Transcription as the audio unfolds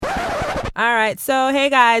All right, so hey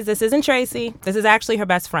guys, this isn't Tracy. This is actually her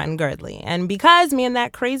best friend, Girdley. And because me and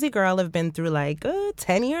that crazy girl have been through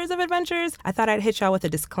 10 years of adventures, I thought I'd hit y'all with a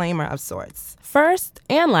disclaimer of sorts. First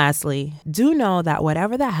and lastly, do know that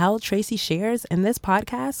whatever the hell Tracy shares in this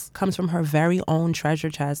podcast comes from her very own treasure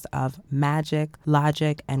chest of magic,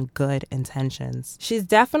 logic, and good intentions. She's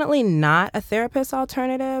definitely not a therapist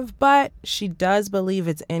alternative, but she does believe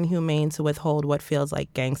it's inhumane to withhold what feels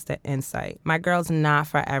like gangsta insight. My girl's not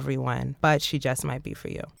for everyone, but she just might be for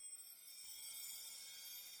you.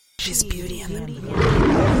 She's beauty and the beast.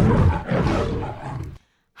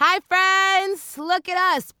 Hi, friends. Look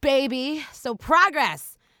at us, baby. So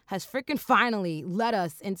progress has freaking finally led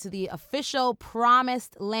us into the official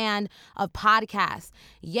promised land of podcasts.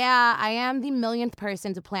 Yeah, I am the millionth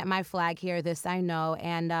person to plant my flag here, this I know.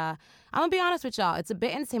 And I'm going to be honest with y'all, it's a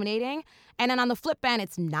bit intimidating. And then on the flip end,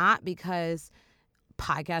 it's not, because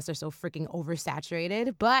podcasts are so freaking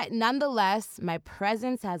oversaturated. But nonetheless, my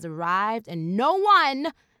presence has arrived and no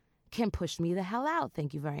one can push me the hell out.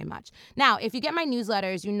 Thank you very much. Now, if you get my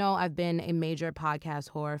newsletters, you know I've been a major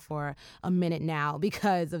podcast whore for a minute now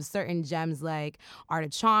because of certain gems like Art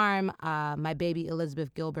of Charm, my baby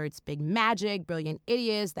Elizabeth Gilbert's Big Magic, Brilliant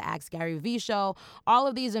Idiots, the Ask Gary Vee Show. All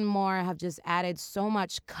of these and more have just added so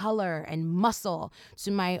much color and muscle to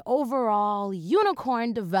my overall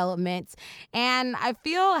unicorn development. And I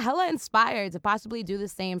feel hella inspired to possibly do the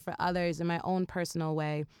same for others in my own personal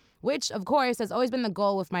way, which, of course, has always been the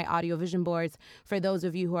goal with my audio vision boards for those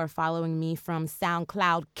of you who are following me from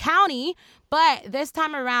SoundCloud County. But this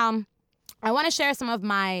time around, I want to share some of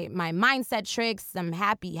my mindset tricks, some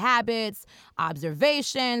happy habits,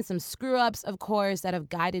 observations, some screw-ups, of course, that have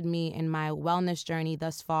guided me in my wellness journey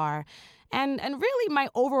thus far. And really my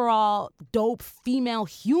overall dope female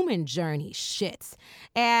human journey shit.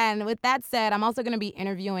 And with that said, I'm also going to be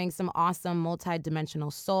interviewing some awesome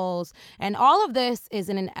multidimensional souls. And all of this is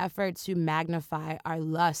in an effort to magnify our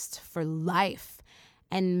lust for life.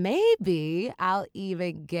 And maybe I'll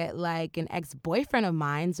even get an ex-boyfriend of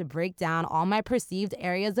mine to break down all my perceived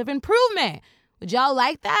areas of improvement. Would y'all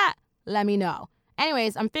like that? Let me know.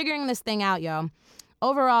 Anyways, I'm figuring this thing out, yo.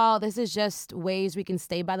 Overall, this is just ways we can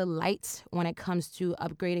stay by the light when it comes to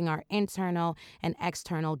upgrading our internal and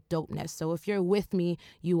external dopeness. So if you're with me,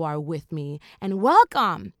 you are with me. And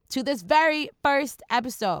welcome to this very first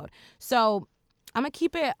episode. So I'm going to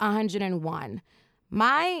keep it 101.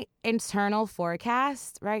 My internal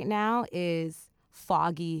forecast right now is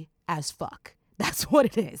foggy as fuck. That's what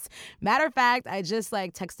it is. Matter of fact, I just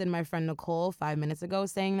texted my friend Nicole 5 minutes ago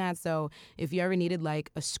saying that. So if you ever needed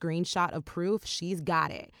a screenshot of proof, she's got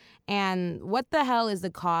it. And what the hell is the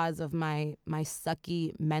cause of my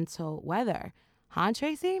sucky mental weather? Huh,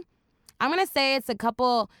 Tracy? I'm going to say it's a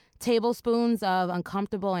couple tablespoons of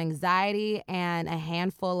uncomfortable anxiety and a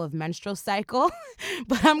handful of menstrual cycle.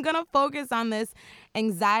 But I'm going to focus on this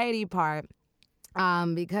anxiety part.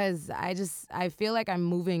 Because I feel like I'm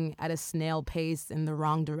moving at a snail pace in the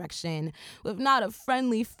wrong direction with not a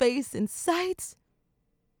friendly face in sight.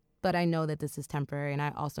 But I know that this is temporary, and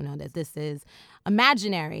I also know that this is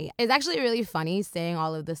imaginary. It's actually really funny saying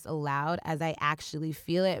all of this aloud as I actually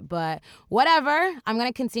feel it, but whatever. I'm going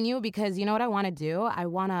to continue because you know what I want to do? I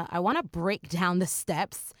want to break down the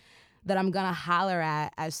steps that I'm going to holler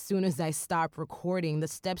at as soon as I stop recording, the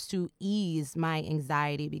steps to ease my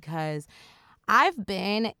anxiety, because I've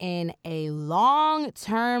been in a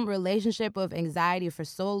long-term relationship with anxiety for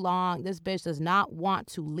so long. This bitch does not want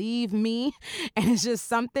to leave me. And it's just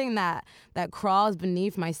something that crawls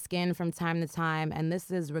beneath my skin from time to time. And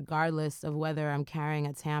this is regardless of whether I'm carrying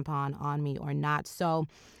a tampon on me or not. So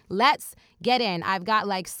let's get in. I've got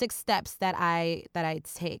 6 steps that I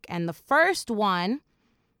take. And the first one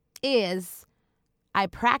is I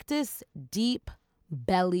practice deep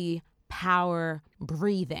belly power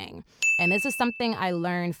breathing. And this is something I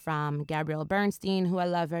learned from Gabrielle Bernstein, who I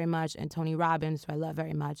love very much, and Tony Robbins, who I love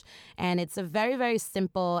very much. And it's a very, very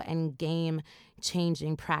simple and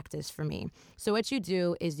game-changing practice for me. So what you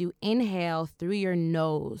do is you inhale through your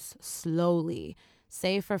nose slowly,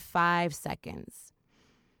 say for 5 seconds.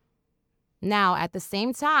 Now, at the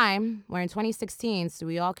same time, we're in 2016, so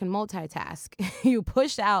we all can multitask. You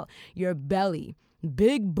push out your belly,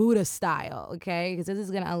 big Buddha style, okay? Because this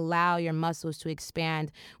is going to allow your muscles to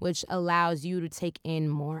expand, which allows you to take in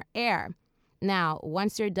more air. Now,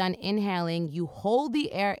 once you're done inhaling, you hold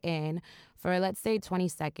the air in for, let's say, 20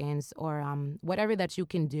 seconds or whatever that you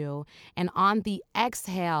can do. And on the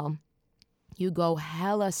exhale, you go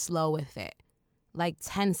hella slow with it. like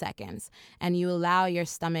 10 seconds, and you allow your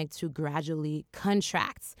stomach to gradually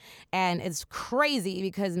contract. And it's crazy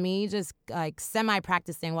because me just like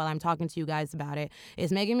semi-practicing while I'm talking to you guys about it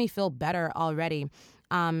is making me feel better already.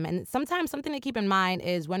 And sometimes something to keep in mind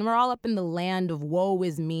is when we're all up in the land of woe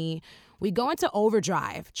is me, we go into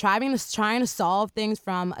overdrive, trying to solve things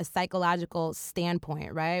from a psychological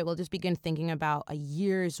standpoint, right? We'll just begin thinking about a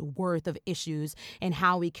year's worth of issues and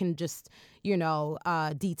how we can just,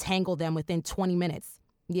 detangle them within 20 minutes.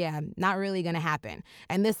 Yeah, not really going to happen.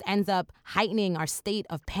 And this ends up heightening our state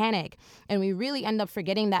of panic. And we really end up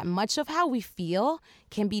forgetting that much of how we feel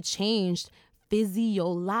can be changed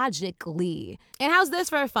physiologically. And how's this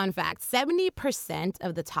for a fun fact? 70%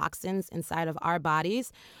 of the toxins inside of our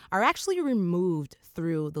bodies are actually removed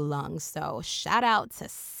through the lungs. So shout out to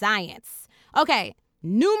science. Okay,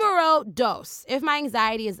 numero dos. If my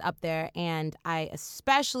anxiety is up there and I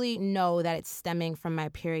especially know that it's stemming from my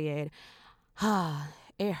period,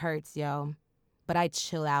 it hurts, yo. But I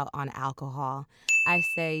chill out on alcohol. I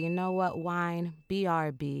say, you know what, wine,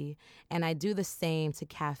 BRB, and I do the same to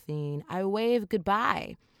caffeine. I wave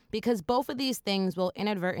goodbye because both of these things will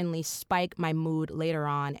inadvertently spike my mood later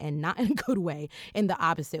on, and not in a good way, in the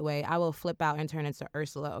opposite way. I will flip out and turn into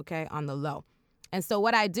Ursula, okay, on the low. And so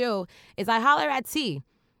what I do is I holler at T.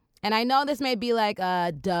 And I know this may be like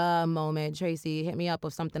a duh moment, Tracy, hit me up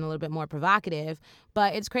with something a little bit more provocative,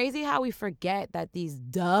 but it's crazy how we forget that these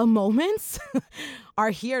duh moments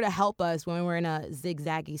are here to help us when we're in a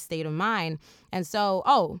zigzaggy state of mind. And so,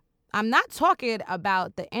 I'm not talking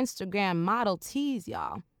about the Instagram model tees,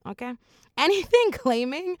 y'all, okay? Anything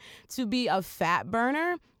claiming to be a fat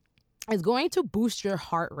burner is going to boost your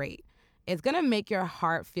heart rate. It's going to make your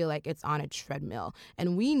heart feel like it's on a treadmill,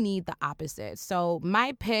 and we need the opposite. So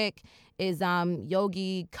my pick is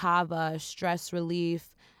Yogi Kava stress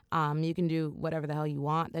relief. You can do whatever the hell you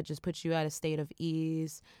want that just puts you at a state of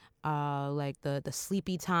ease, like the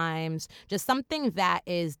sleepy times, just something that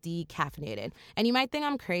is decaffeinated. And you might think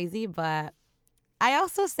I'm crazy, but I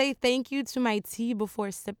also say thank you to my tea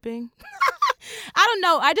before sipping. I don't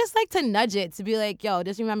know. I just like to nudge it to be like, yo,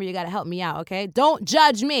 just remember you got to help me out, okay? Don't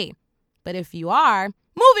judge me. But if you are,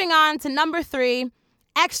 moving on to number 3,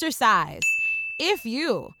 exercise. If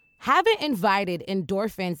you haven't invited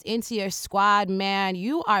endorphins into your squad, man,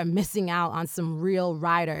 you are missing out on some real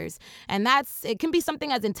riders. And it can be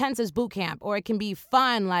something as intense as boot camp, or it can be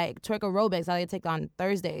fun like twerk aerobics, I take on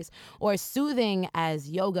Thursdays, or soothing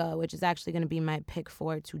as yoga, which is actually going to be my pick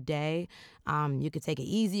for today. You could take it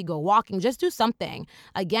easy, go walking, just do something.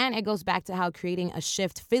 Again, it goes back to how creating a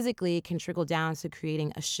shift physically can trickle down to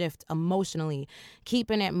creating a shift emotionally.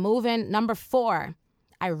 Keeping it moving. Number 4,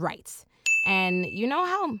 I write. And you know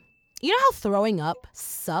how throwing up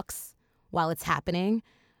sucks while it's happening?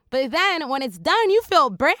 But then when it's done, you feel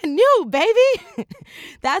brand new, baby.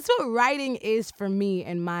 That's what writing is for me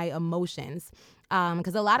and my emotions.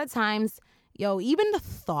 Because a lot of times, even the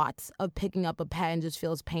thought of picking up a pen just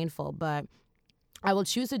feels painful, but I will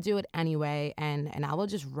choose to do it anyway, and I will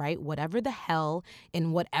just write whatever the hell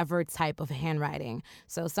in whatever type of handwriting.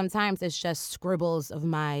 So sometimes it's just scribbles of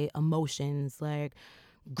my emotions, like,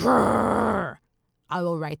 grrr. I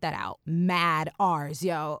will write that out. Mad R's,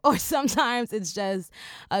 yo. Or sometimes it's just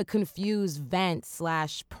a confused vent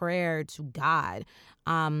 / prayer to God.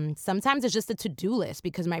 Sometimes it's just a to-do list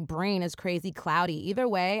because my brain is crazy cloudy. Either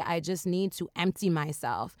way, I just need to empty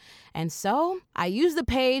myself. And so I use the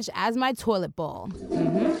page as my toilet bowl.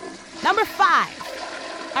 Number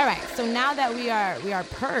 5. All right, so now that we are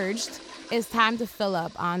purged, it's time to fill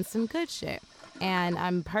up on some good shit. And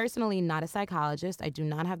I'm personally not a psychologist. I do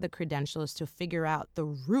not have the credentials to figure out the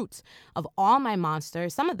root of all my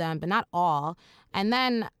monsters, some of them, but not all. And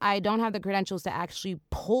then I don't have the credentials to actually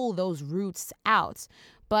pull those roots out.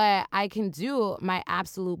 But I can do my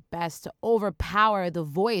absolute best to overpower the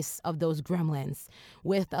voice of those gremlins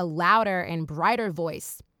with a louder and brighter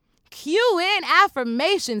voice. Cue in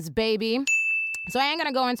affirmations, baby. So I ain't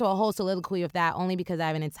going to go into a whole soliloquy of that, only because I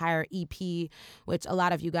have an entire EP, which a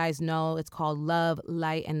lot of you guys know. It's called Love,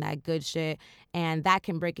 Light, and That Good Shit. And that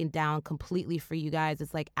can break it down completely for you guys.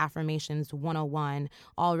 It's like Affirmations 101,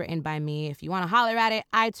 all written by me. If you want to holler at it,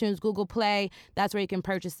 iTunes, Google Play, that's where you can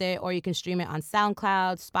purchase it. Or you can stream it on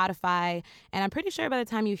SoundCloud, Spotify. And I'm pretty sure by the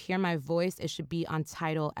time you hear my voice, it should be on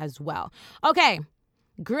Tidal as well. Okay,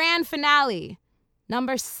 grand finale,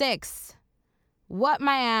 number 6. What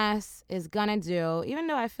my ass is gonna do, even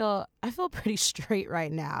though I feel pretty straight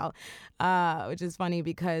right now, which is funny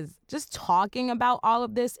because just talking about all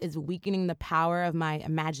of this is weakening the power of my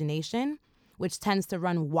imagination, which tends to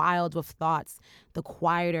run wild with thoughts the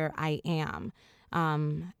quieter I am.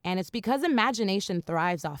 And it's because imagination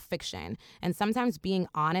thrives off fiction. And sometimes being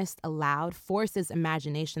honest aloud forces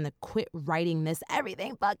imagination to quit writing this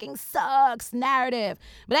everything fucking sucks narrative.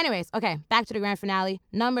 But anyways, okay, back to the grand finale.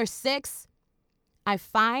 Number 6, I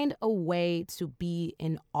find a way to be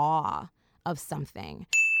in awe of something.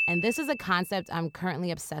 And this is a concept I'm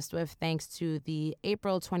currently obsessed with thanks to the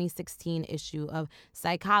April 2016 issue of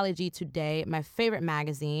Psychology Today, my favorite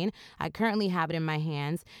magazine. I currently have it in my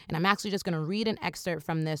hands, and I'm actually just going to read an excerpt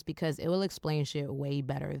from this because it will explain shit way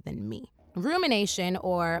better than me. Rumination,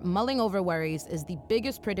 or mulling over worries, is the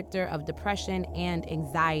biggest predictor of depression and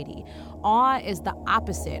anxiety. Awe is the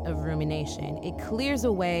opposite of rumination. It clears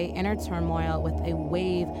away inner turmoil with a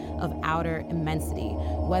wave of outer immensity.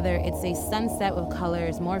 Whether it's a sunset with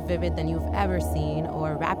colors more vivid than you've ever seen,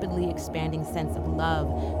 or a rapidly expanding sense of love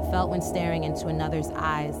felt when staring into another's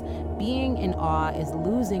eyes, being in awe is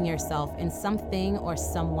losing yourself in something or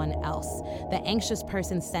someone else. The anxious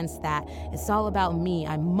person sense that it's all about me,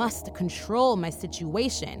 I must control my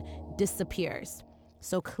situation, disappears.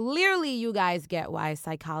 So clearly you guys get why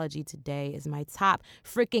Psychology Today is my top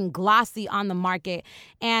freaking glossy on the market.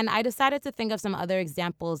 And I decided to think of some other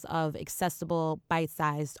examples of accessible,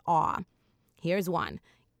 bite-sized awe. Here's one.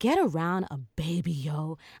 Get around a baby,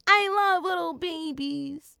 yo. I love little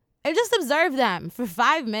babies. And just observe them for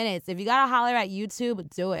 5 minutes. If you gotta holler at YouTube,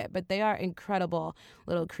 do it. But they are incredible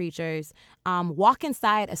little creatures. Walk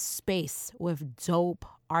inside a space with dope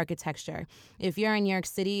architecture. If you're in New York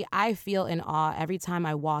City, I feel in awe every time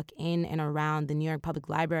I walk in and around the New York Public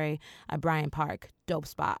Library at Bryant Park. Dope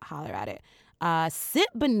spot, holler at it. Sit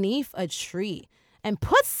beneath a tree and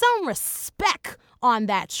put some respect on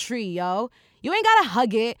that tree, yo. You ain't gotta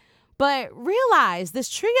hug it, but realize this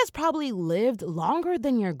tree has probably lived longer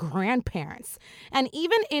than your grandparents. And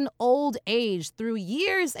even in old age, through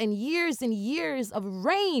years and years and years of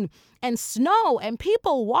rain and snow and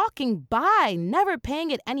people walking by, never paying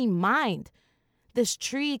it any mind, this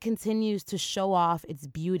tree continues to show off its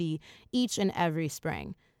beauty each and every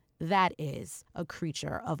spring. That is a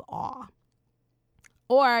creature of awe.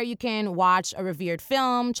 Or you can watch a revered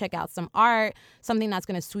film, check out some art, something that's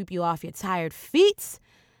going to sweep you off your tired feet.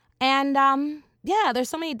 And there's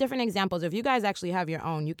so many different examples. If you guys actually have your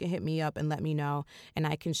own, you can hit me up and let me know, and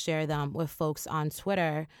I can share them with folks on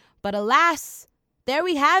Twitter. But alas, there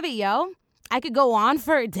we have it, yo. I could go on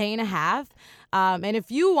for a day and a half. And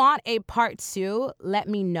if you want a part 2, let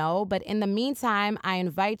me know. But in the meantime, I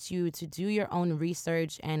invite you to do your own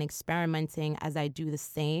research and experimenting as I do the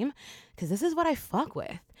same, because this is what I fuck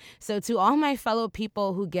with. So to all my fellow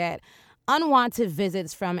people who get unwanted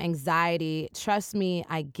visits from anxiety, trust me,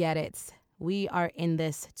 I get it. We are in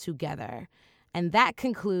this together. And that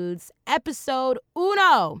concludes episode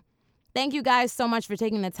 1. Thank you guys so much for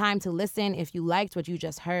taking the time to listen. If you liked what you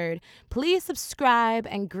just heard, please subscribe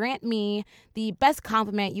and grant me the best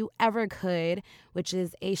compliment you ever could, which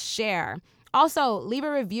is a share. Also, leave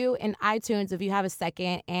a review in iTunes if you have a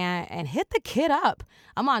second, and hit the kid up.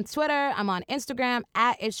 I'm on Twitter. I'm on Instagram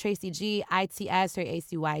at It's Tracy G, ITS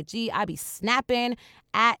I be snapping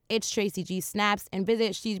at It's Tracy G Snaps, and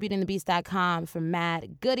visit shesbeatingthebeast.com for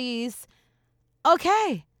mad goodies.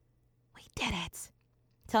 Okay, we did it.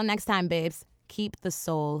 Till next time, babes, keep the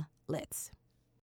soul lit.